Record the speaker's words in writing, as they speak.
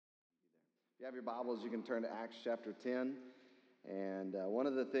you have your Bibles, you can turn to Acts chapter 10. And one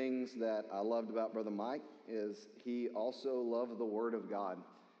of the things that I loved about Brother Mike is he also loved the Word of God.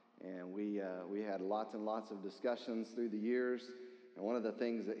 And we had lots and lots of discussions through the years. And one of the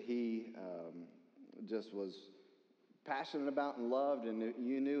things that he just was passionate about and loved, and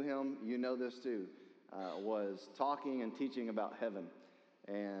you knew him, you know this too, was talking and teaching about heaven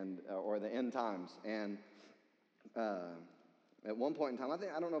and or the end times. And at one point in time,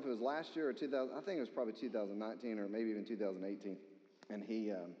 I don't know if it was last year or 2000. I think it was probably 2019 or maybe even 2018. And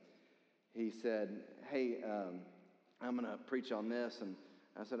he said, "Hey, I'm going to preach on this." And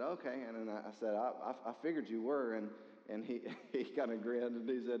I said, "Okay." And then I said, "I figured you were." And he kind of grinned and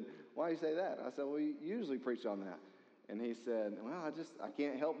he said, "Why do you say that?" I said, "Well, you usually preach on that." And he said, "Well, I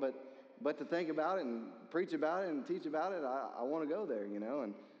can't help but to think about it and preach about it and teach about it. I want to go there, you know."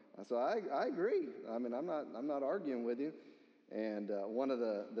 And so I agree. I mean, I'm not arguing with you. And one of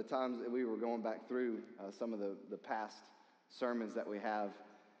the times that we were going back through some of the past sermons that we have,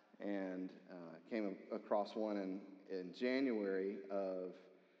 and came across one in January of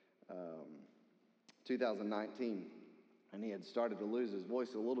 2019, and he had started to lose his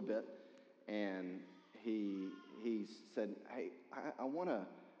voice a little bit, and he said, "Hey,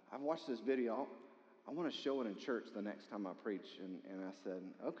 I've watched this video. I want to show it in church the next time I preach." And I said,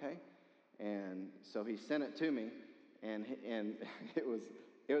 "Okay." And so he sent it to me. And it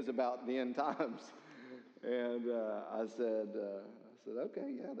was about the end times, and I said,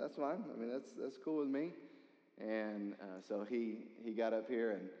 "Okay, yeah, that's fine. I mean, that's cool with me." And so he got up here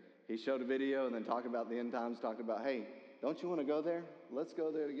and he showed a video and then talked about the end times, talked about, "Hey, don't you want to go there? Let's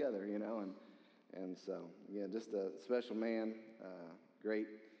go there together," you know. And so yeah, just a special man, great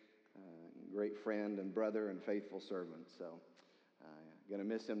friend and brother and faithful servant. So. Going to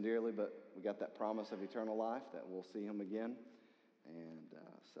miss him dearly, but we got that promise of eternal life that we'll see him again. And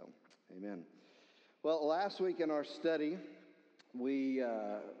so, amen. Well, last week in our study, we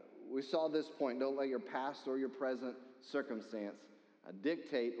saw this point: don't let your past or your present circumstance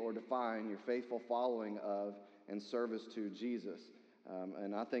dictate or define your faithful following of and service to Jesus.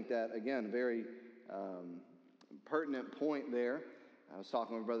 And I think that, again, very pertinent point there. I was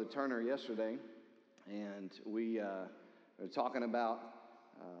talking with Brother Turner yesterday, and we were talking about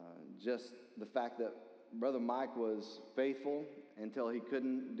just the fact that Brother Mike was faithful until he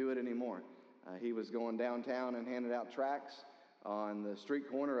couldn't do it anymore. He was going downtown and handed out tracts on the street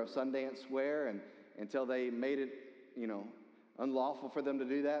corner of Sundance Square, and until they made it, unlawful for them to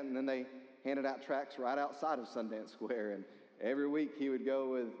do that, and then they handed out tracts right outside of Sundance Square. And every week he would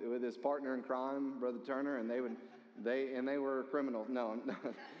go with his partner in crime, Brother Turner, and they were criminals. No,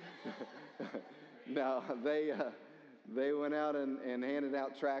 they went out and handed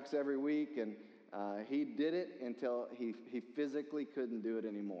out tracts every week, and he did it until he physically couldn't do it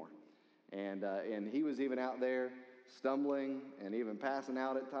anymore. And he was even out there stumbling and even passing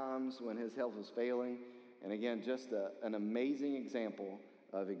out at times when his health was failing. And again, just an amazing example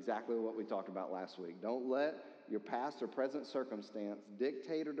of exactly what we talked about last week. Don't let your past or present circumstance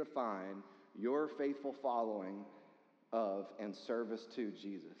dictate or define your faithful following of and service to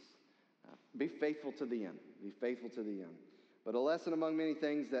Jesus. Be faithful to the end. Be faithful to the end. But a lesson among many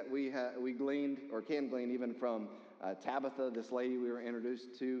things that we gleaned or can glean even from Tabitha, this lady we were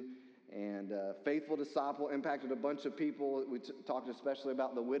introduced to, and faithful disciple impacted a bunch of people. We talked especially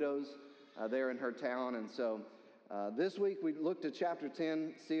about the widows there in her town. And so this week we looked at chapter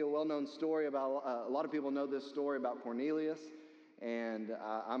 10, see a well-known story about, a lot of people know this story about Cornelius. And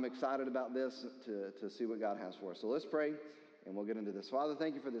I'm excited about this to see what God has for us. So let's pray. And we'll get into this. Father,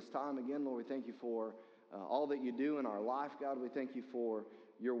 thank you for this time again. Lord, we thank you for all that you do in our life, God. We thank you for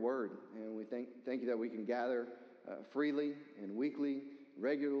your word. And we thank you that we can gather freely and weekly,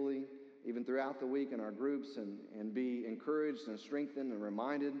 regularly, even throughout the week in our groups and be encouraged and strengthened and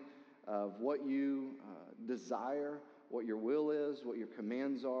reminded of what you desire, what your will is, what your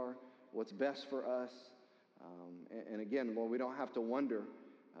commands are, what's best for us. And again, Lord, we don't have to wonder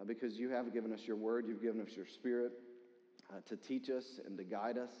because you have given us your word. You've given us your spirit to teach us and to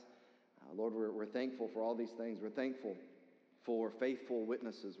guide us. Lord, we're thankful for all these things. We're thankful for faithful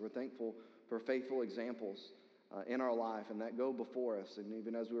witnesses. We're thankful for faithful examples in our life and that go before us. And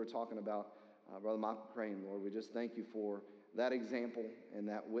even as we were talking about Brother Michael Crane, Lord, we just thank you for that example and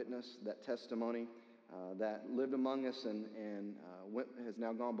that witness, that testimony that lived among us and has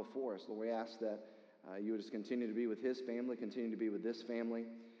now gone before us. Lord, we ask that you would just continue to be with his family, continue to be with this family.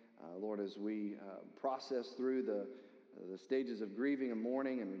 Lord, as we process through the stages of grieving and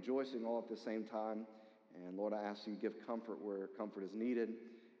mourning and rejoicing all at the same time. And Lord, I ask you to give comfort where comfort is needed.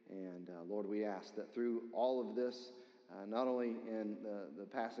 And Lord, we ask that through all of this, not only in the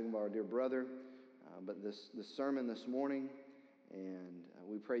passing of our dear brother, but this sermon this morning. And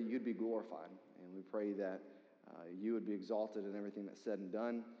we pray you'd be glorified, and we pray that you would be exalted in everything that's said and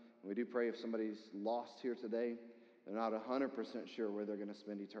done. And we do pray if somebody's lost here today, they're not 100% sure where they're going to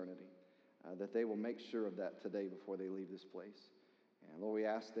spend eternity, that they will make sure of that today before they leave this place. And Lord, we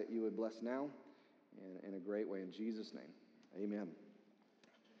ask that you would bless now in a great way. In Jesus' name, amen.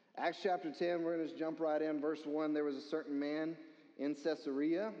 Acts chapter 10, we're going to just jump right in. Verse 1, there was a certain man in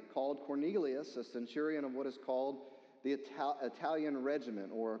Caesarea called Cornelius, a centurion of what is called the Italian regiment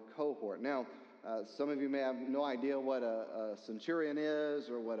or cohort. Now, some of you may have no idea what a centurion is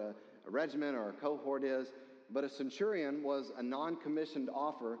or what a regiment or a cohort is, but a centurion was a non-commissioned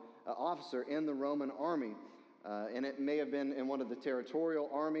officer in the Roman army. And it may have been in one of the territorial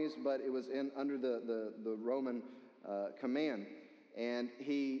armies, but it was under the Roman command. And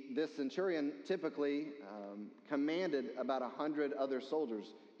this centurion typically commanded about 100 other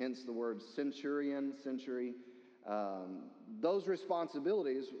soldiers, hence the word centurion, century. Those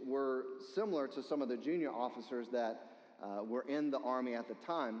responsibilities were similar to some of the junior officers that were in the army at the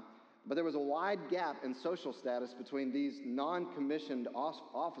time, but there was a wide gap in social status between these non-commissioned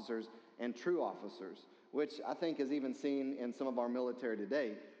officers and true officers, which I think is even seen in some of our military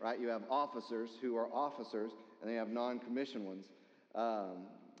today, right? You have officers who are officers, and they have non-commissioned ones.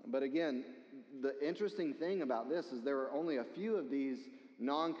 But again, the interesting thing about this is there were only a few of these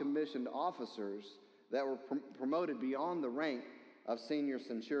non-commissioned officers that were promoted beyond the rank of senior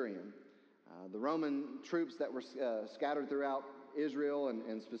centurion. The Roman troops that were scattered throughout Israel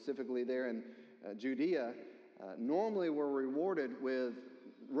and specifically there in Judea normally were rewarded with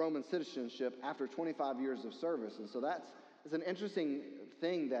Roman citizenship after 25 years of service. And so that's an interesting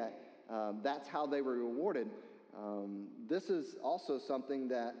thing that that's how they were rewarded. This is also something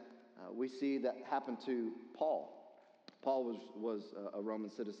that we see that happened to Paul. Paul was a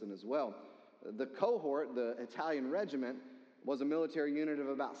Roman citizen as well. The cohort, the Italian regiment, was a military unit of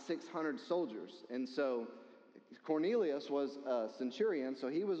about 600 soldiers. And so Cornelius was a centurion, so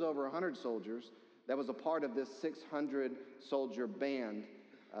he was over 100 soldiers. That was a part of this 600-soldier band.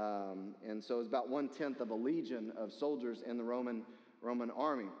 And so it was about 1/10 of a legion of soldiers in the Roman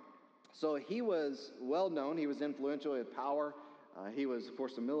army. So he was well known. He was influential. He had power. He was, of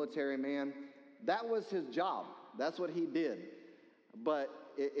course, a military man. That was his job. That's what he did. But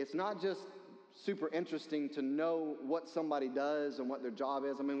it's not just super interesting to know what somebody does and what their job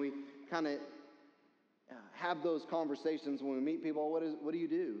is. I mean, we kind of have those conversations when we meet people. What do you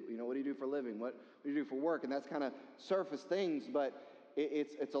do? You know, what do you do for a living? What do you do for work? And that's kind of surface things, but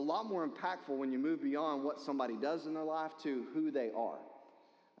it's a lot more impactful when you move beyond what somebody does in their life to who they are.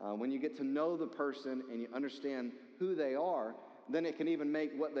 When you get to know the person and you understand who they are, then it can even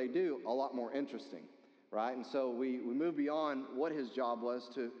make what they do a lot more interesting, right? And so we move beyond what his job was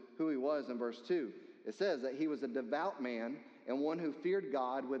to who he was in verse 2. It says that he was a devout man and one who feared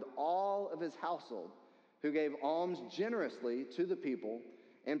God with all of his household, who gave alms generously to the people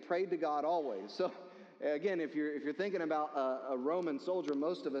and prayed to God always. So again, if you're thinking about a Roman soldier,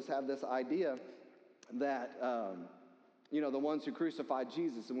 most of us have this idea that the ones who crucified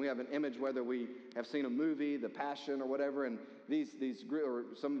Jesus, and we have an image, whether we have seen a movie, The Passion or whatever, and these or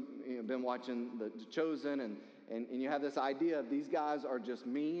some have been watching The Chosen, and you have this idea of these guys are just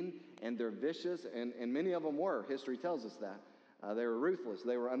mean and they're vicious, and many of them were. History tells us that. They were ruthless.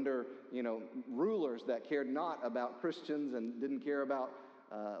 They were under, rulers that cared not about Christians and didn't care about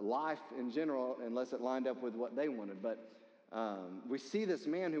life in general unless it lined up with what they wanted. But we see this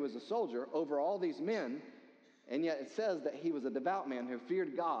man who was a soldier over all these men, and yet it says that he was a devout man who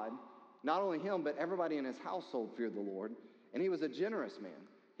feared God. Not only him, but everybody in his household feared the Lord. And he was a generous man.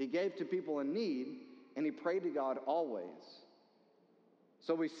 He gave to people in need, and he prayed to God always.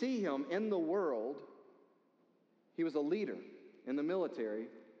 So we see him in the world. He was a leader in the military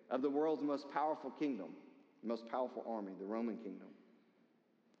of the world's most powerful kingdom, the most powerful army, the Roman kingdom.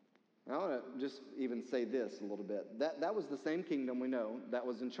 Now, I want to just even say this a little bit. That was the same kingdom we know that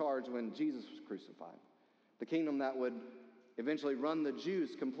was in charge when Jesus was crucified. The kingdom that would eventually run the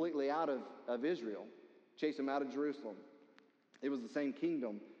Jews completely out of Israel, chase them out of Jerusalem. It was the same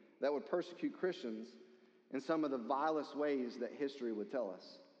kingdom that would persecute Christians in some of the vilest ways that history would tell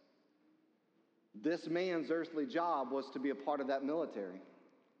us. This man's earthly job was to be a part of that military.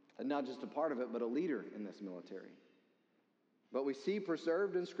 And not just a part of it, but a leader in this military. But we see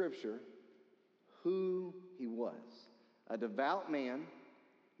preserved in Scripture who he was. A devout man.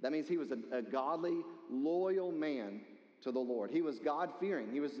 That means he was a godly, loyal man to the Lord. He was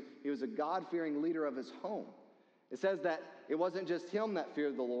God-fearing. He was a God-fearing leader of his home. It says that it wasn't just him that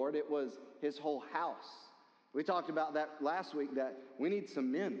feared the Lord. It was his whole house. We talked about that last week, that we need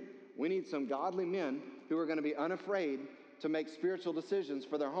some men. We need some godly men who are going to be unafraid to make spiritual decisions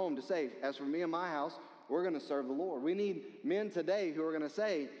for their home, to say, as for me and my house, we're going to serve the Lord. We need men today who are going to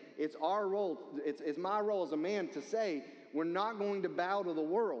say, it's our role, it's my role as a man to say, we're not going to bow to the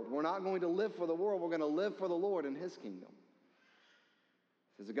world. We're not going to live for the world. We're going to live for the Lord and His kingdom.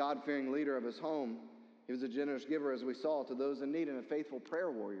 As a God-fearing leader of his home, he was a generous giver, as we saw, to those in need, and a faithful prayer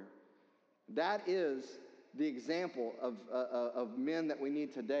warrior. That is the example of men that we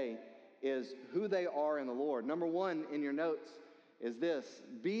need today, is who they are in the Lord. Number one in your notes is this: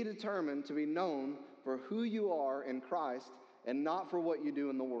 be determined to be known for who you are in Christ and not for what you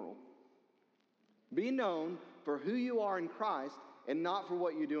do in the world. Be known for who you are in Christ and not for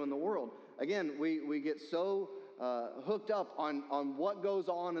what you do in the world. Again, we get so hooked up on what goes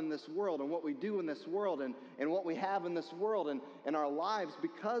on in this world and what we do in this world and what we have in this world and our lives.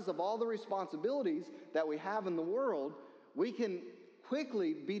 Because of all the responsibilities that we have in the world, we can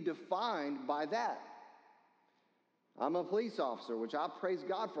quickly be defined by that. I'm a police officer, which I praise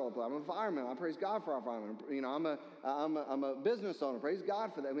God for. I'm a fireman. I praise God for our firemen. You know, I'm a business owner. Praise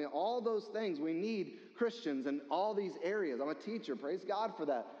God for that. I mean, all those things, we need Christians in all these areas. I'm a teacher. Praise God for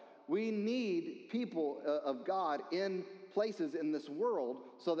that. We need people of God in places in this world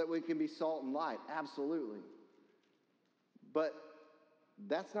so that we can be salt and light. Absolutely. But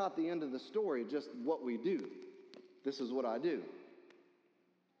that's not the end of the story, just what we do. This is what I do.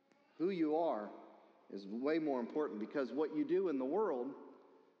 Who you are is way more important, because what you do in the world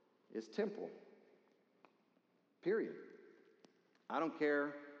is temporal. Period. I don't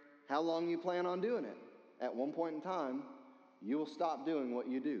care how long you plan on doing it. At one point in time, you will stop doing what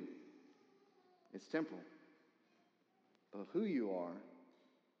you do. It's temporal. But who you are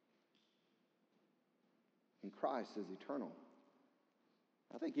in Christ is eternal.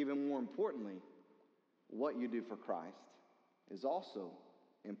 I think even more importantly, what you do for Christ is also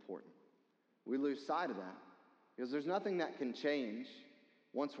important. We lose sight of that because there's nothing that can change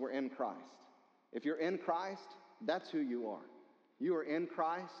once we're in Christ. If you're in Christ, that's who you are. You are in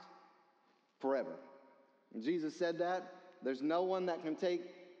Christ forever. And Jesus said that. There's no one that can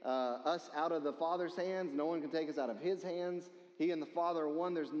take us out of the Father's hands. No one can take us out of His hands. He and the Father are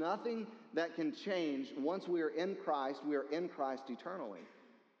one. There's nothing that can change. Once we are in Christ, we are in Christ eternally.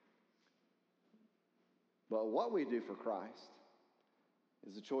 But what we do for Christ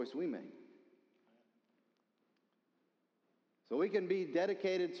is a choice we make. So we can be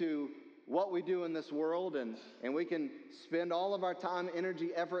dedicated to what we do in this world, and we can spend all of our time, energy,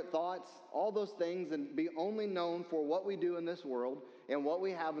 effort, thoughts, all those things, and be only known for what we do in this world and what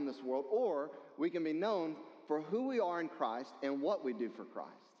we have in this world. Or we can be known for who we are in Christ and what we do for Christ.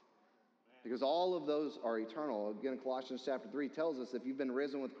 Because all of those are eternal. Again, Colossians chapter 3 tells us, if you've been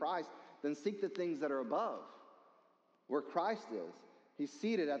risen with Christ, then seek the things that are above, where Christ is. He's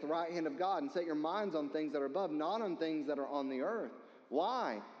seated at the right hand of God, and set your minds on things that are above, not on things that are on the earth.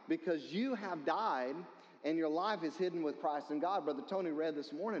 Why? Because you have died, and your life is hidden with Christ in God. Brother Tony read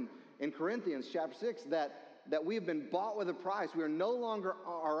this morning in Corinthians chapter 6 that we have been bought with a price. We are no longer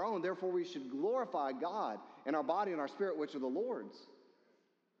our own. Therefore, we should glorify God in our body and our spirit, which are the Lord's.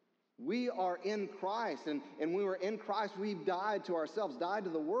 We are in Christ, and when we were in Christ, we've died to ourselves, died to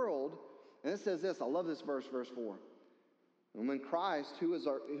the world. And it says this, I love this verse 4. And when Christ, who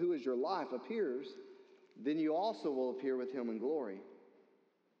is your life, appears, then you also will appear with Him in glory.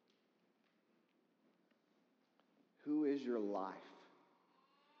 Who is your life?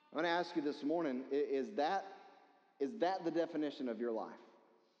 I want to ask you this morning, is that the definition of your life?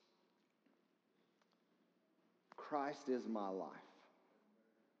 Christ is my life.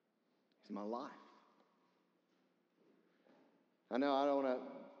 He's my life. I know I don't want to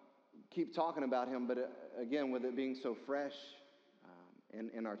keep talking about Him, but again, with it being so fresh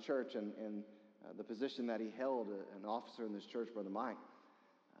in our church and the position that he held, an officer in this church, Brother Mike,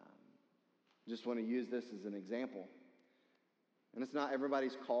 just want to use this as an example. And it's not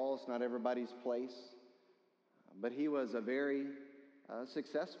everybody's call, it's not everybody's place, but he was a very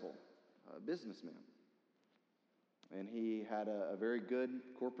successful businessman. And he had a very good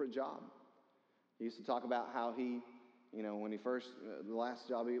corporate job. He used to talk about how he, when he first, the last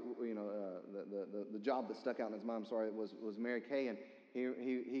job, the job that stuck out in his mind, was Mary Kay, and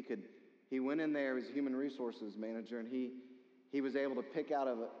he went in there as a human resources manager, and he was able to pick out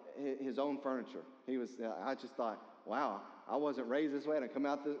of his own furniture. I just thought, wow, I wasn't raised this way, and I come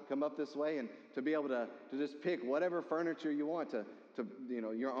up this way, and to be able to just pick whatever furniture you want to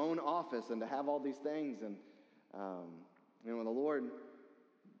your own office, and to have all these things, and when the Lord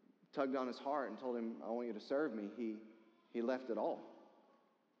tugged on his heart and told him, I want you to serve me, he left it all.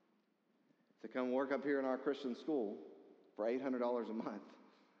 to come work up here in our Christian school for $800 a month.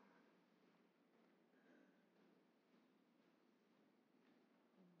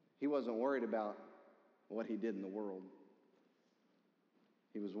 He wasn't worried about what he did in the world.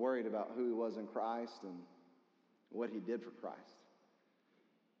 He was worried about who he was in Christ and what he did for Christ.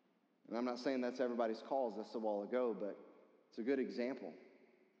 And I'm not saying that's everybody's cause, that's a while ago, but it's a good example.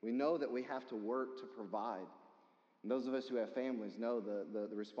 We know that we have to work to provide. And those of us who have families know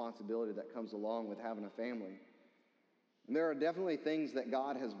the responsibility that comes along with having a family. And there are definitely things that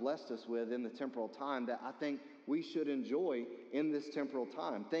God has blessed us with in the temporal time that I think we should enjoy in this temporal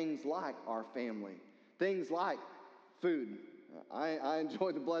time. Things like our family. Things like food. I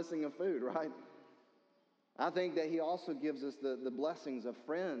enjoy the blessing of food, right? I think that he also gives us the blessings of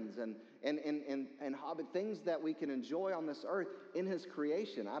friends and hobby, things that we can enjoy on this earth in his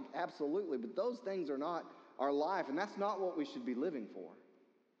creation. Absolutely. But those things are not our life, and that's not what we should be living for.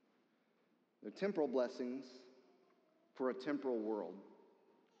 They're temporal blessings for a temporal world.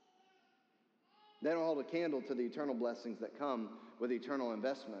 They don't hold a candle to the eternal blessings that come with eternal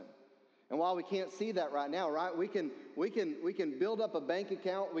investment. And while we can't see that right now, right, we can build up a bank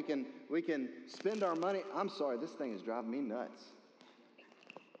account. We can spend our money. I'm sorry, this thing is driving me nuts.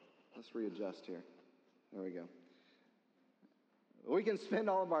 Let's readjust here. There we go. We can spend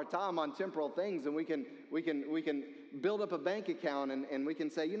all of our time on temporal things, and we can build up a bank account, and we can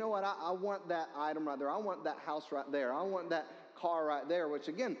say, you know what, I want that item right there. I want that house right there. I want that car right there, which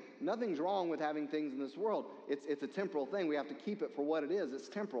again, nothing's wrong with having things in this world. It's a temporal thing. We have to keep it for what it is. It's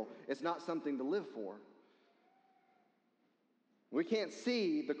temporal. It's not something to live for. We can't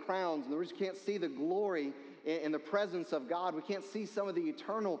see the crowns, and we can't see the glory in the presence of God. We can't see some of the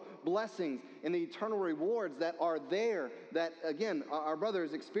eternal blessings and the eternal rewards that are there that, again, our brother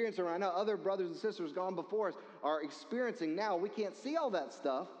is experiencing right now. Other brothers and sisters gone before us are experiencing now. We can't see all that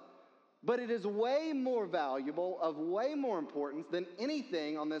stuff, but it is way more valuable, of way more importance than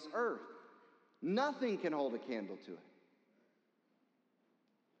anything on this earth. Nothing can hold a candle to it.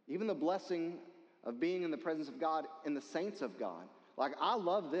 Even the blessing of being in the presence of God and the saints of God. Like, I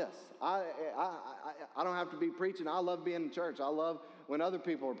love this. I don't have to be preaching. I love being in church. I love when other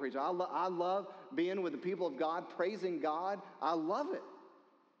people are preaching. I love being with the people of God, praising God. I love it.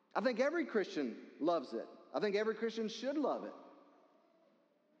 I think every Christian loves it. I think every Christian should love it.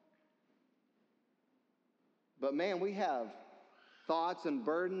 But man, we have thoughts and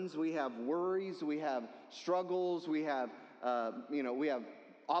burdens. We have worries. We have struggles. We have, we have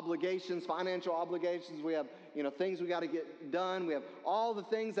obligations, financial obligations. We have, things we got to get done. We have all the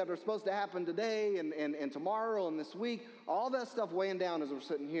things that are supposed to happen today and tomorrow and this week. All that stuff weighing down as we're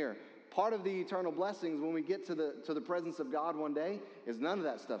sitting here. Part of the eternal blessings when we get to the presence of God one day is none of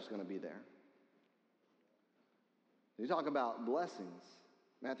that stuff's going to be there. You talk about blessings.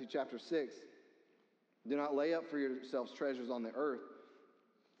 Matthew chapter 6. Do not lay up for yourselves treasures on the earth,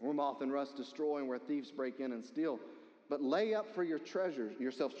 where moth and rust destroy, and where thieves break in and steal. But lay up for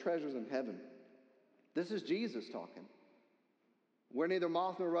yourselves treasures in heaven. This is Jesus talking. Where neither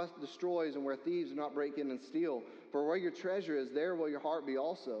moth nor rust destroys, and where thieves do not break in and steal. For where your treasure is, there will your heart be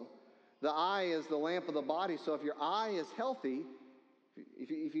also. The eye is the lamp of the body. So if your eye is healthy,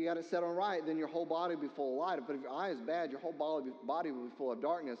 if you got it set on right, then your whole body will be full of light. But if your eye is bad, your whole body will be full of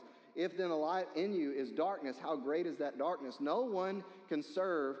darkness. If then the light in you is darkness, how great is that darkness? No one can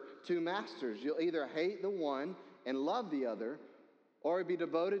serve two masters. You'll either hate the one and love the other, or be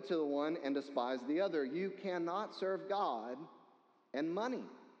devoted to the one and despise the other. You cannot serve God and money.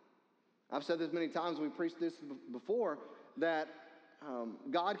 I've said this many times, we preached this before, that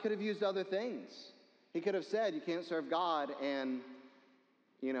God could have used other things. He could have said, you can't serve God and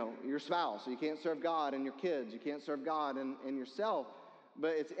your spouse. You can't serve God and your kids. You can't serve God and yourself.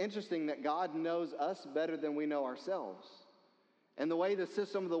 But it's interesting that God knows us better than we know ourselves. And the way the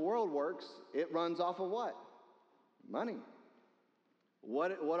system of the world works, it runs off of what? Money.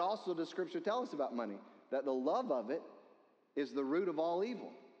 What also does Scripture tell us about money? That the love of it is the root of all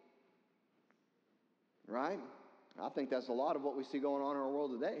evil. Right? I think that's a lot of what we see going on in our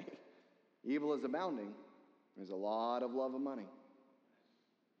world today. Evil is abounding. There's a lot of love of money.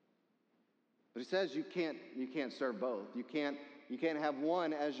 But he says you can't serve both. You can't have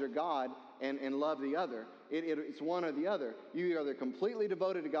one as your God and love the other. It's one or the other. You either completely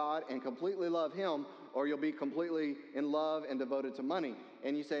devoted to God and completely love him, or you'll be completely in love and devoted to money.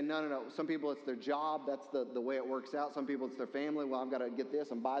 And you say, no. Some people, it's their job. That's the way it works out. Some people, it's their family. Well, I've got to get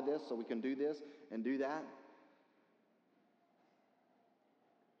this and buy this so we can do this and do that.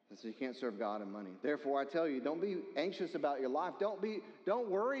 And so you can't serve God and money. Therefore, I tell you, don't be anxious about your life. Don't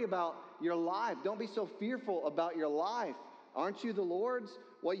worry about your life. Don't be so fearful about your life. Aren't you the Lord's?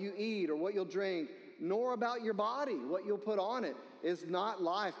 what you eat or what you'll drink, nor about your body, what you'll put on it. Is not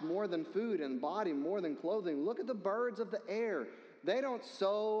life more than food, and body more than clothing? Look at the birds of the air. They don't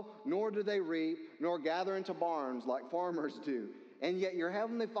sow, nor do they reap, nor gather into barns like farmers do. And yet your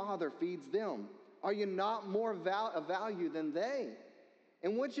heavenly Father feeds them. Are you not more of value than they?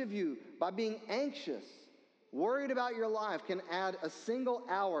 And which of you, by being anxious, worried about your life, can add a single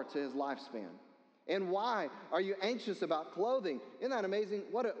hour to his lifespan? And why are you anxious about clothing? Isn't that amazing?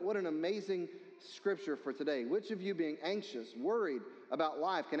 What an amazing scripture for today. Which of you, being anxious, worried about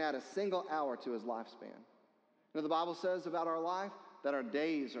life, can add a single hour to his lifespan? The Bible says about our life that our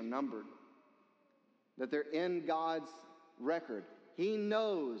days are numbered, that they're in God's record. He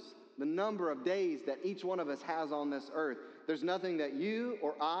knows the number of days that each one of us has on this earth. There's nothing that you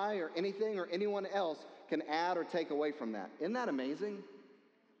or I or anything or anyone else can add or take away from that. Isn't that amazing?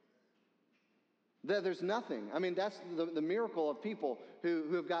 That there's nothing. I mean, that's the miracle of people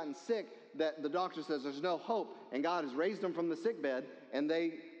who have gotten sick, that the doctor says there's no hope, and God has raised them from the sick bed, and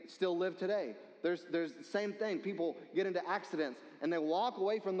they still live today. There's the same thing. People get into accidents, and they walk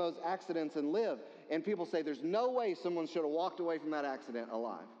away from those accidents and live. And people say there's no way someone should have walked away from that accident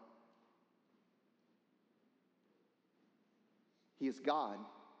alive. He is God,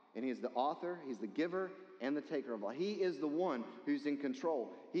 and he is the author, he's the giver, and the taker of life. He is the one who's in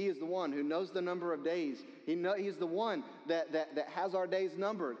control. He is the one who knows the number of days. He's the one that has our days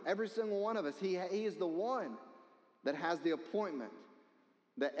numbered. Every single one of us. He is the one that has the appointment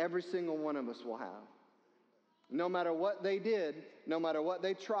that every single one of us will have. No matter what they did, no matter what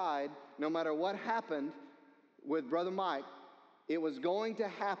they tried, no matter what happened with Brother Mike, it was going to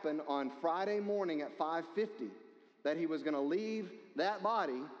happen on Friday morning at 5:50 that he was going to leave that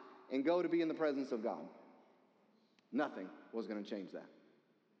body and go to be in the presence of God. Nothing was going to change that.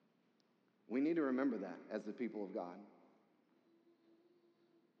 We need to remember that as the people of God.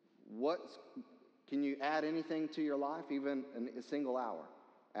 Can you add anything to your life, even a single hour?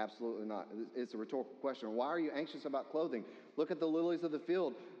 Absolutely not. It's a rhetorical question. Why are you anxious about clothing? Look at the lilies of the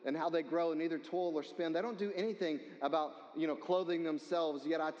field and how they grow, and neither toil or spin. They don't do anything about, clothing themselves.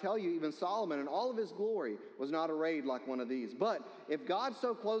 Yet I tell you, even Solomon in all of his glory was not arrayed like one of these. But if God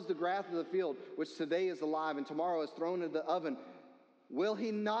so clothes the grass of the field, which today is alive and tomorrow is thrown into the oven, will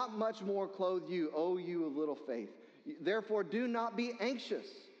he not much more clothe you, O you of little faith? Therefore, do not be anxious,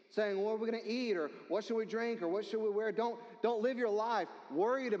 saying, what are we going to eat, or what should we drink, or what should we wear? Don't live your life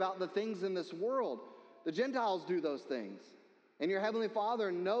worried about the things in this world. The Gentiles do those things. And your heavenly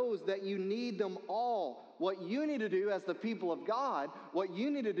Father knows that you need them all. What you need to do as the people of God, what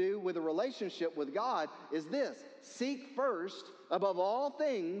you need to do with a relationship with God is this: seek first, above all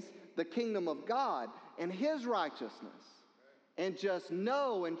things, the kingdom of God and his righteousness. And just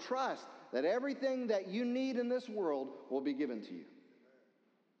know and trust that everything that you need in this world will be given to you.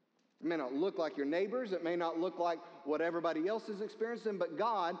 It may not look like your neighbors. It may not look like what everybody else is experiencing, but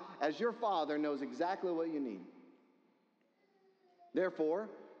God, as your Father, knows exactly what you need. Therefore,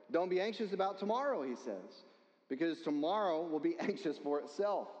 don't be anxious about tomorrow, he says, because tomorrow will be anxious for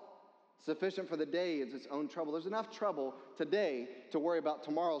itself. Sufficient for the day is its own trouble. There's enough trouble today to worry about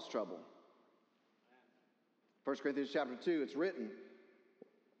tomorrow's trouble. 1 Corinthians chapter 2, it's written,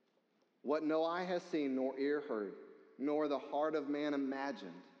 what no eye has seen, nor ear heard, nor the heart of man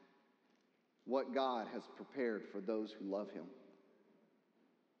imagined, what God has prepared for those who love him.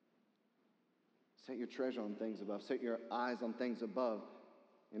 Set your treasure on things above. Set your eyes on things above.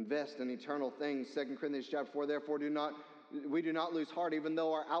 Invest in eternal things. 2 Corinthians chapter 4, therefore we do not lose heart, even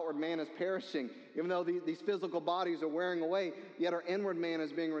though our outward man is perishing, even though these physical bodies are wearing away, yet our inward man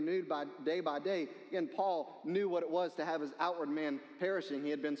is being renewed by day. Again, Paul knew what it was to have his outward man perishing.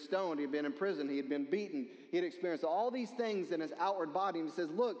 He had been stoned, he had been in prison, he had been beaten, he had experienced all these things in his outward body, and he says,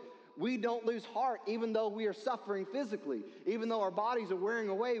 look, we don't lose heart, even though we are suffering physically. Even though our bodies are wearing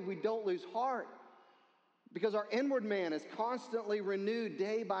away, we don't lose heart. Because our inward man is constantly renewed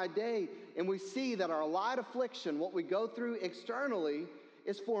day by day. And we see that our light affliction, what we go through externally,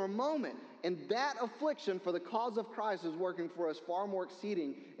 is for a moment. And that affliction for the cause of Christ is working for us far more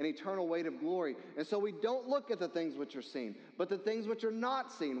exceeding an eternal weight of glory. And so we don't look at the things which are seen, but the things which are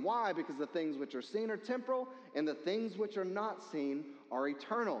not seen. Why? Because the things which are seen are temporal, and the things which are not seen are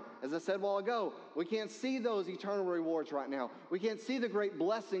eternal. As I said a while ago, we can't see those eternal rewards right now. We can't see the great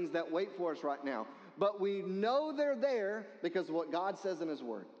blessings that wait for us right now. But we know they're there because of what God says in his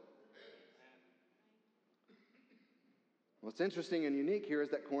word. What's interesting and unique here is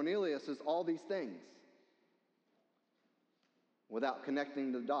that Cornelius is all these things without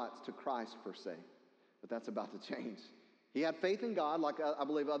connecting the dots to Christ per se. But that's about to change. He had faith in God like I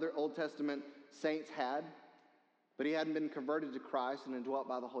believe other Old Testament saints had. but he hadn't been converted to Christ and indwelt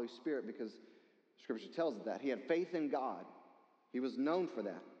by the Holy Spirit, because Scripture tells us that. He had faith in God. He was known for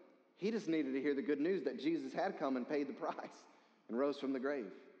that. He just needed to hear the good news that Jesus had come and paid the price and rose from the grave.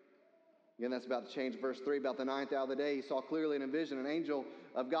 Again, that's about to change. Verse 3, about the ninth hour of the day, he saw clearly in a vision an angel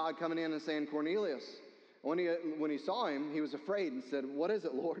of God coming in and saying, Cornelius. When he saw him, he was afraid and said, what is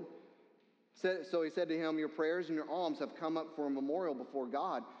it, Lord? So he said to him, your prayers and your alms have come up for a memorial before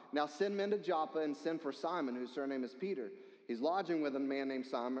God. Now send men to Joppa and send for Simon, whose surname is Peter. He's lodging with a man named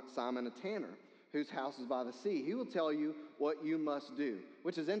Simon, a tanner, whose house is by the sea. He will tell you what you must do.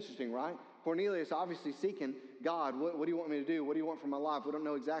 Which is interesting, right? Cornelius obviously seeking God. What do you want me to do? What do you want from my life? We don't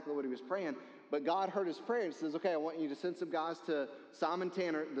know exactly what he was praying. But God heard his prayer and says, okay, I want you to send some guys to Simon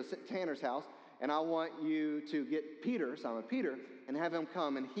Tanner, the tanner's house. And I want you to get Peter, Simon Peter, and have him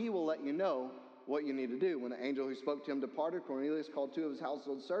come, and he will let you know what you need to do. When the angel who spoke to him departed, Cornelius called two of his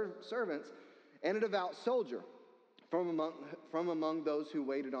household servants and a devout soldier from among those who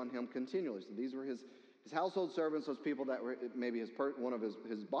waited on him continually. So these were his household servants, those people that were maybe one of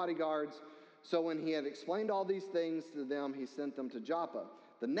his bodyguards. So when he had explained all these things to them, he sent them to Joppa.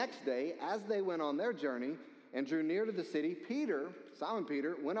 The next day, as they went on their journey and drew near to the city, Simon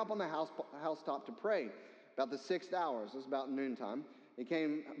Peter, went up on the housetop to pray. About the 6th hour, so it was about noontime. He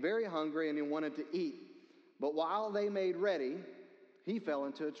came very hungry and he wanted to eat. But while they made ready, he fell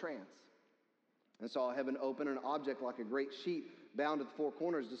into a trance and saw heaven open, and an object like a great sheet bound at the four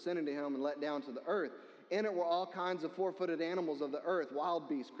corners descended to him and let down to the earth. In it were all kinds of four-footed animals of the earth, wild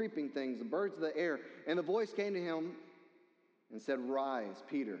beasts, creeping things, and birds of the air. And the voice came to him and said, rise,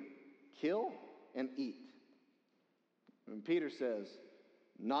 Peter, kill and eat. And Peter says,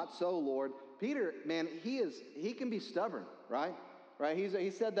 not so, Lord. Peter, man, he can be stubborn, right? Right? He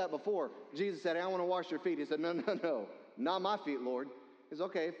said that before. Jesus said, I want to wash your feet. He said, no, not my feet, Lord. He said,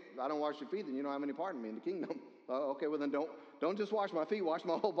 okay, if I don't wash your feet, then you don't have any part in me in the kingdom. Okay, well then don't just wash my feet, wash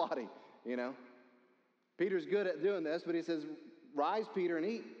my whole body, you know. Peter's good at doing this, but he says, rise, Peter, and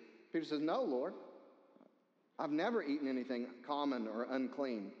eat. Peter says, no, Lord. I've never eaten anything common or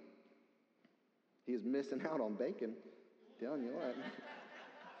unclean. He is missing out on bacon. I'm telling you what.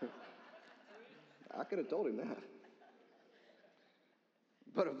 I could have told him that.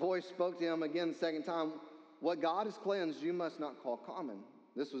 But a voice spoke to him again the second time, what God has cleansed, you must not call common.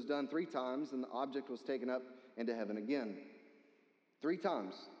 This was done 3 times, and the object was taken up into heaven again. 3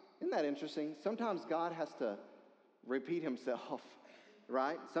 times. Isn't that interesting? Sometimes God has to repeat himself,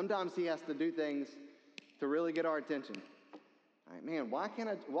 right? Sometimes he has to do things to really get our attention. All right, man, why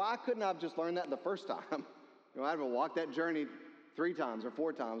couldn't I have just learned that the first time? I'd have walked that journey 3 times or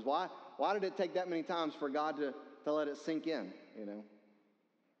 4 times. Why did it take that many times for God to let it sink in, you know?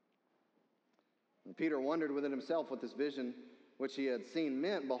 And Peter wondered within himself what this vision which he had seen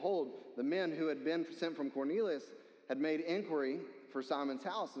meant. Behold, the men who had been sent from Cornelius had made inquiry for Simon's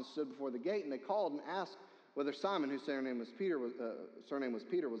house and stood before the gate, and they called and asked whether Simon, whose surname was Peter,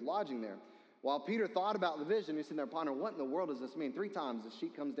 was lodging there. While Peter thought about the vision, he's sitting there pondering, what in the world does this mean? 3 times the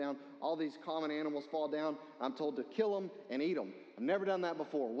sheet comes down, all these common animals fall down. I'm told to kill them and eat them. I've never done that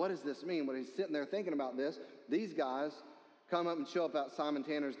before. What does this mean? When he's sitting there thinking about this, these guys come up and show up at Simon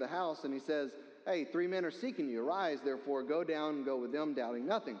Tanner's the house, and he says, hey, 3 men are seeking you. Arise, therefore, go down and go with them, doubting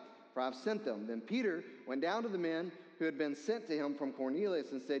nothing, for I've sent them. Then Peter went down to the men who had been sent to him from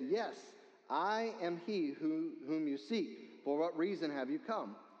Cornelius and said, yes, I am he whom you seek. For what reason have you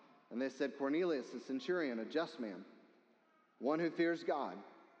come? And they said, Cornelius, the centurion, a just man, one who fears God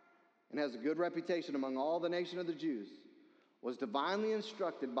and has a good reputation among all the nation of the Jews, was divinely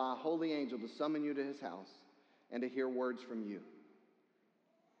instructed by a holy angel to summon you to his house and to hear words from you.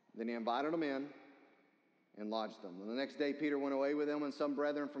 Then he invited them in and lodged them. And the next day Peter went away with them, and some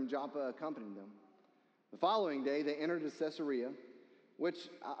brethren from Joppa accompanied them. The following day they entered Caesarea, which,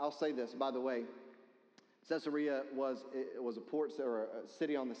 I'll say this, by the way, Caesarea was a port or a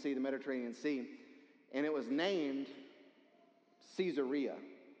city on the sea, the Mediterranean Sea, and it was named Caesarea,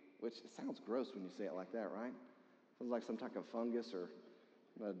 which sounds gross when you say it like that, right? Sounds like some type of fungus or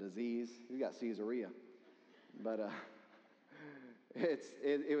a disease. You got Caesarea, but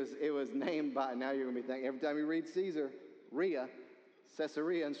it was named by. Now you're gonna be thinking every time you read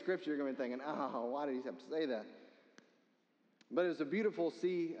Caesarea in Scripture, you're gonna be thinking, oh, why did he have to say that? But it was a beautiful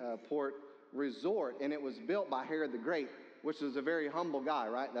seaport resort, and it was built by Herod the Great, which was a very humble guy,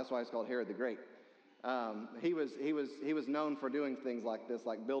 right? That's why it's called Herod the Great. He was known for doing things like this,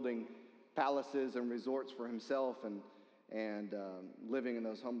 like building palaces and resorts for himself and living in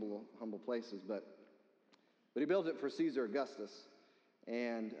those humble places. But he built it for Caesar Augustus,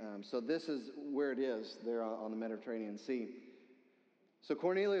 and so this is where it is there on the Mediterranean Sea. So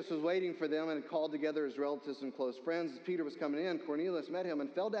Cornelius was waiting for them and had called together his relatives and close friends. As Peter was coming in, Cornelius met him and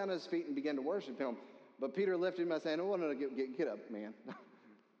fell down at his feet and began to worship him. But Peter lifted him up saying, "Oh, no, get up, man.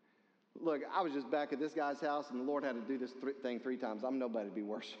 Look, I was just back at this guy's house, and the Lord had to do this thing 3 times. I'm nobody to be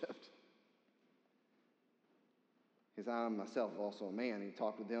worshipped." He said, "I'm myself also a man." He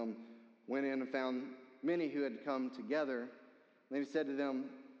talked with them, went in and found many who had come together. And then he said to them,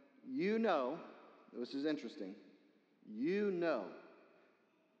 "You know," this is interesting, "you know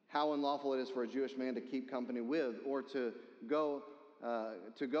how unlawful it is for a Jewish man to keep company with, or to go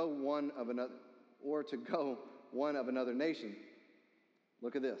one of another nation.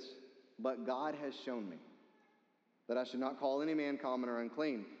 Look at this. But God has shown me that I should not call any man common or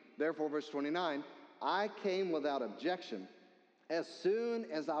unclean. Therefore," verse 29, "I came without objection as soon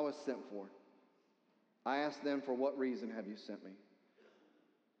as I was sent for. I asked them, 'For what reason have you sent me?'"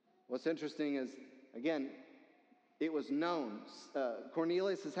 What's interesting is, again, it was known.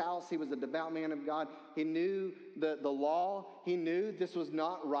 Cornelius' house, he was a devout man of God. He knew the law. He knew this was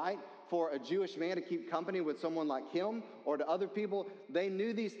not right for a Jewish man to keep company with someone like him or to other people. They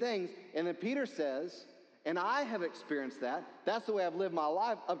knew these things. And then Peter says, and I have experienced that. That's the way I've lived my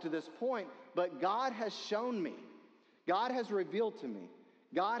life up to this point. But God has shown me. God has revealed to me.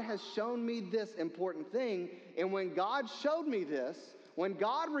 God has shown me this important thing. And when God showed me this, when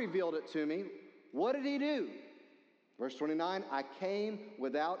God revealed it to me, what did he do? Verse 29, "I came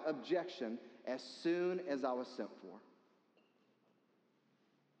without objection as soon as I was sent for."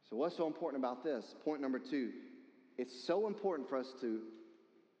 So what's so important about this? Point number 2, it's so important for us to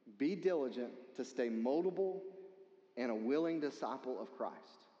be diligent, to stay moldable, and a willing disciple of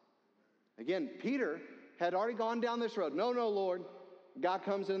Christ. Again, Peter had already gone down this road. No, Lord. God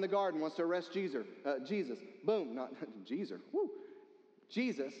comes in the garden, wants to arrest Jesus. Boom, not Jesus. Woo.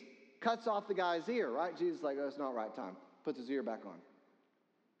 Jesus cuts off the guy's ear, right? Jesus is like, "Oh, it's not right time." Puts his ear back on.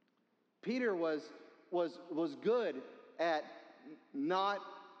 Peter was good at not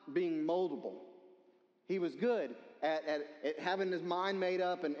being moldable. He was good at having his mind made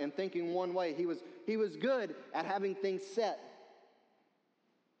up and thinking one way. He was good at having things set.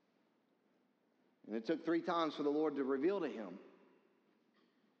 And it took 3 times for the Lord to reveal to him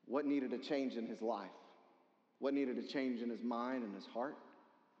what needed to change in his life, what needed to change in his mind and his heart.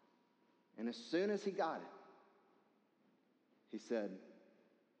 And as soon as he got it, he said,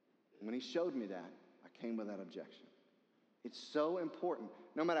 when he showed me that, I came without objection. It's so important.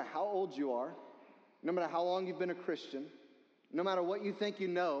 No matter how old you are, no matter how long you've been a Christian, no matter what you think you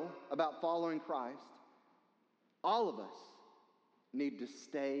know about following Christ, all of us need to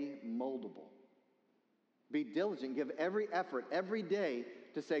stay moldable. Be diligent. Give every effort every day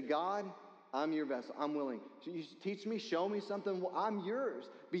to say, "God, I'm your vessel. I'm willing. You teach me, show me something. Well, I'm yours."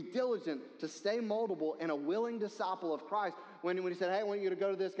 Be diligent to stay moldable and a willing disciple of Christ. When he said, "Hey, I want you to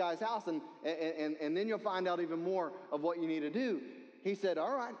go to this guy's house and then you'll find out even more of what you need to do," he said,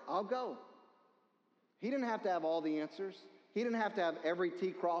 "All right, I'll go." He didn't have to have all the answers. He didn't have to have every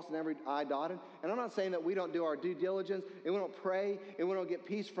T crossed and every I dotted. And I'm not saying that we don't do our due diligence and we don't pray and we don't get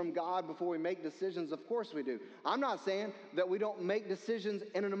peace from God before we make decisions. Of course we do. I'm not saying that we don't make decisions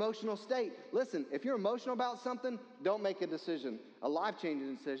in an emotional state. Listen, if you're emotional about something, don't make a decision, a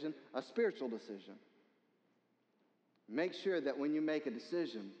life-changing decision, a spiritual decision. Make sure that when you make a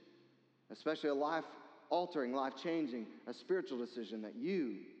decision, especially a life-altering, life-changing, a spiritual decision, that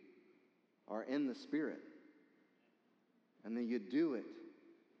you are in the Spirit. And then you do it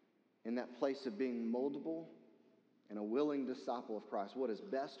in that place of being moldable and a willing disciple of Christ. What is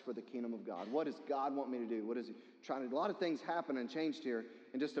best for the kingdom of God? What does God want me to do? What is he trying to do? A lot of things happened and changed here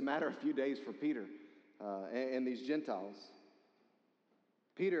in just a matter of a few days for Peter and these Gentiles.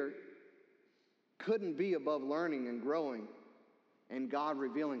 Peter couldn't be above learning and growing and God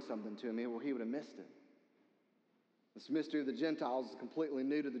revealing something to him, or he would have missed it. This mystery of the Gentiles is completely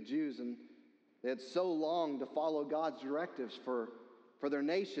new to the Jews, and they had so long to follow God's directives for their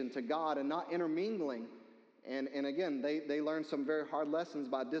nation to God and not intermingling. And again, they learned some very hard lessons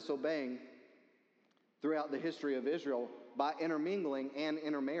by disobeying throughout the history of Israel by intermingling and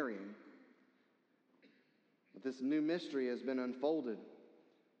intermarrying. But this new mystery has been unfolded.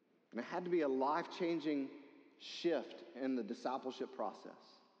 And it had to be a life-changing shift in the discipleship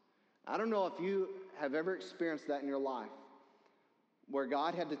process. I don't know if you have ever experienced that in your life, where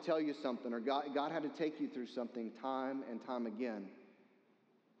God had to tell you something, or God had to take you through something time and time again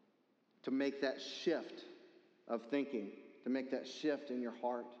to make that shift of thinking, to make that shift in your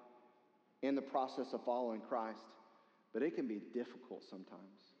heart in the process of following Christ. But it can be difficult sometimes.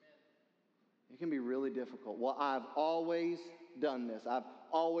 It can be really difficult. Well, I've always done this. I've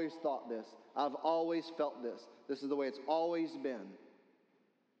always thought this. I've always felt this. This is the way it's always been.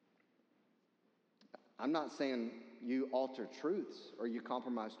 I'm not saying you alter truths or you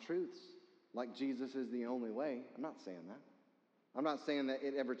compromise truths like Jesus is the only way. I'm not saying that. I'm not saying that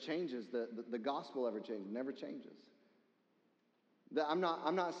it ever changes, the gospel ever changes. It never changes. I'm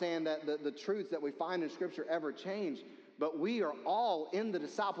not saying that the truths that we find in Scripture ever change, but we are all in the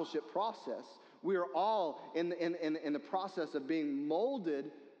discipleship process. We are all in the process of being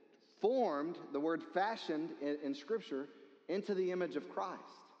molded, formed, the word fashioned in Scripture, into the image of Christ.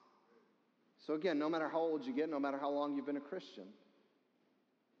 So again, no matter how old you get, no matter how long you've been a Christian,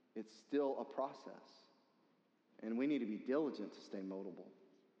 it's still a process. And we need to be diligent to stay moldable.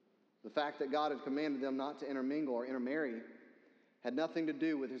 The fact that God had commanded them not to intermingle or intermarry had nothing to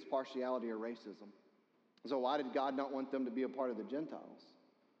do with his partiality or racism. So why did God not want them to be a part of the Gentiles?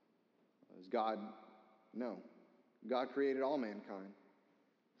 Is God? No. God created all mankind.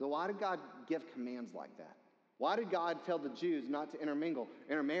 So why did God give commands like that? Why did God tell the Jews not to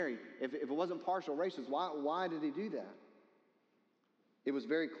intermarry? If it wasn't partial races, why did he do that? It was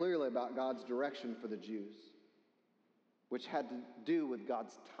very clearly about God's direction for the Jews, which had to do with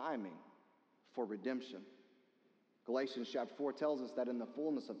God's timing for redemption. Galatians chapter 4 tells us that in the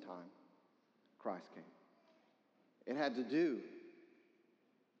fullness of time, Christ came. It had to do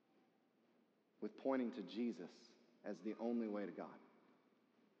with pointing to Jesus as the only way to God,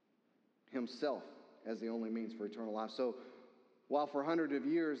 himself as the only means for eternal life. So while for hundreds of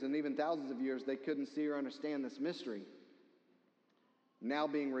years and even thousands of years they couldn't see or understand this mystery, now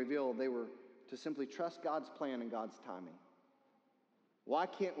being revealed, they were to simply trust God's plan and God's timing. Why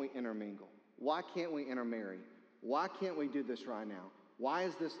can't we intermingle? Why can't we intermarry? Why can't we do this right now? Why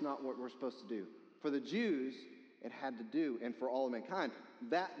is this not what we're supposed to do? For the Jews, it had to do, and for all of mankind,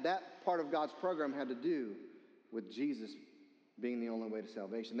 that part of God's program had to do with Jesus being the only way to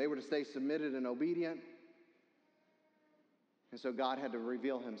salvation. They were to stay submitted and obedient, and so God had to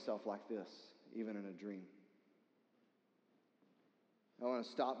reveal himself like this, even in a dream. I want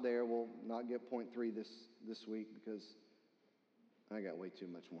to stop there. We'll not get point 3 this week because I got way too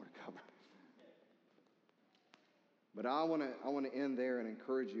much more to cover. But I want to end there and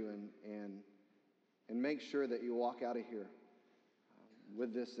encourage you and make sure that you walk out of here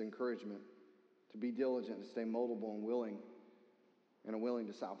with this encouragement to be diligent, to stay moldable and willing, and a willing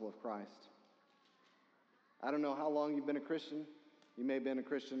disciple of Christ. I don't know how long you've been a Christian. You may have been a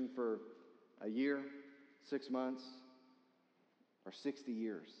Christian for a year, 6 months, or 60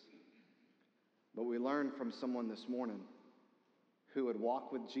 years. But we learned from someone this morning who had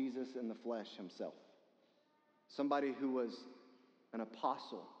walked with Jesus in the flesh himself. Somebody who was an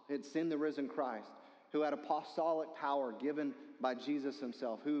apostle, had seen the risen Christ, who had apostolic power given by Jesus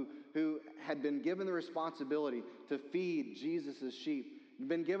himself, who had been given the responsibility to feed Jesus' sheep,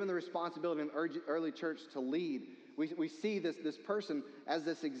 been given the responsibility in the early church to lead. We see this person as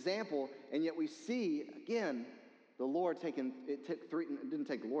this example, and yet we see, again, the Lord it didn't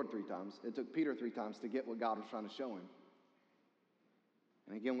take the Lord 3 times. It took Peter 3 times to get what God was trying to show him.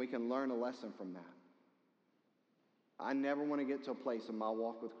 And again, we can learn a lesson from that. I never want to get to a place in my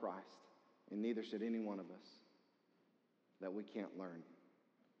walk with Christ, and neither should any one of us, that we can't learn,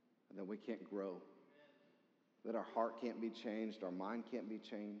 that we can't grow, that our heart can't be changed, our mind can't be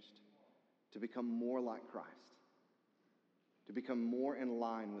changed, to become more like Christ, to become more in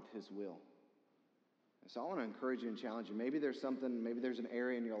line with his will. And so I want to encourage you and challenge you. Maybe there's an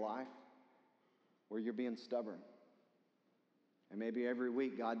area in your life where you're being stubborn. And maybe every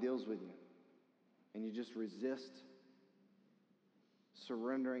week God deals with you, and you just resist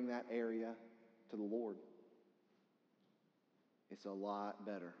surrendering that area to the Lord. It's a lot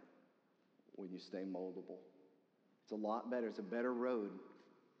better when you stay moldable. It's a lot better. It's a better road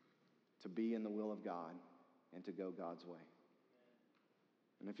to be in the will of God and to go God's way.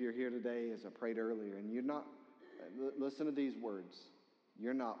 And if you're here today, as I prayed earlier, and you're not, listen to these words,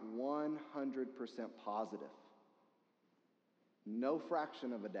 you're not 100% positive, no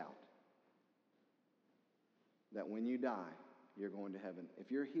fraction of a doubt, that when you die, you're going to heaven. If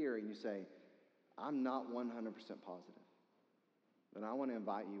you're here and you say, I'm not 100% positive, then I want to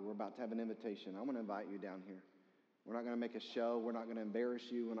invite you. We're about to have an invitation. I want to invite you down here. We're not going to make a show. We're not going to embarrass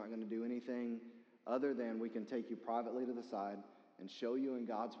you. We're not going to do anything other than we can take you privately to the side and show you in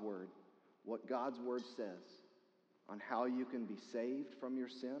God's Word what God's Word says on how you can be saved from your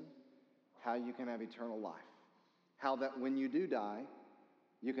sin, how you can have eternal life, how that when you do die,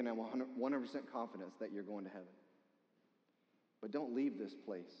 you can have 100% confidence that you're going to heaven. But don't leave this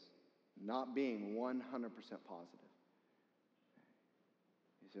place not being 100% positive.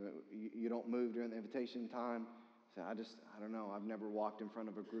 You don't move during the invitation time. Say, I don't know. I've never walked in front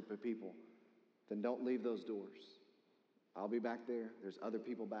of a group of people. Then don't leave those doors. I'll be back there. There's other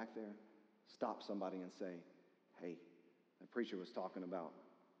people back there. stop somebody and say, hey, the preacher was talking about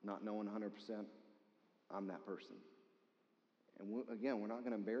not knowing 100%. I'm that person. And again, we're not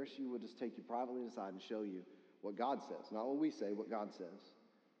going to embarrass you. We'll just take you privately aside and show you what God says. Not what we say, what God says.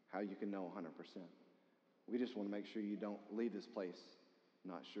 How you can know 100%. We just want to make sure you don't leave this place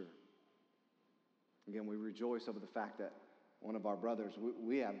not sure. Again, we rejoice over the fact that one of our brothers,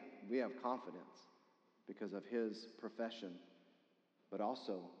 we have confidence because of his profession, but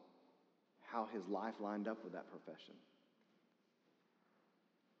also how his life lined up with that profession.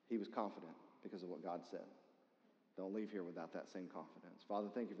 He was confident because of what God said. Don't leave here without that same confidence. Father,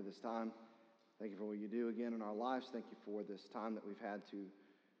 thank you for this time. Thank you for what you do again in our lives. Thank you for this time that we've had to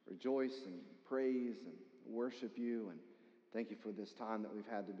rejoice and praise and worship you. And thank you for this time that we've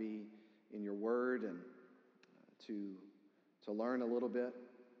had to be in your word and to learn a little bit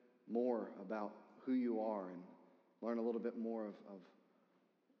more about who you are and learn a little bit more of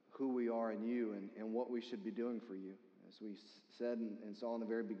who we are in you and what we should be doing for you. As we said and saw in the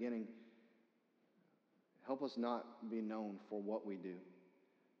very beginning, help us not be known for what we do.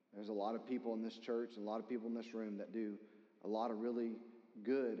 There's a lot of people in this church and a lot of people in this room that do a lot of really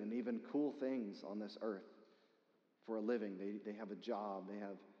good and even cool things on this earth for a living. They have a job, they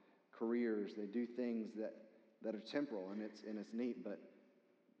have careers, they do things that are temporal, and it's neat, but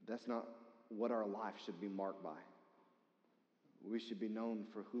that's not what our life should be marked by. We should be known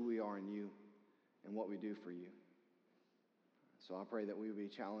for who we are in you and what we do for you. So I pray that we would be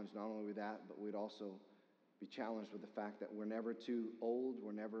challenged not only with that, but we'd also be challenged with the fact that we're never too old,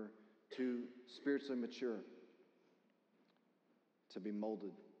 we're never too spiritually mature to be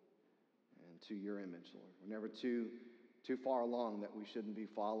molded and to your image, Lord. We're never too far along that we shouldn't be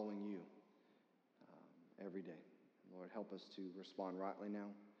following you every day. Lord, help us to respond rightly now.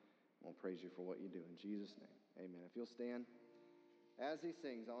 We'll praise you for what you do. In Jesus' name, amen. If you'll stand as he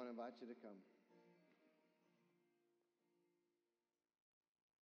sings, I want to invite you to come.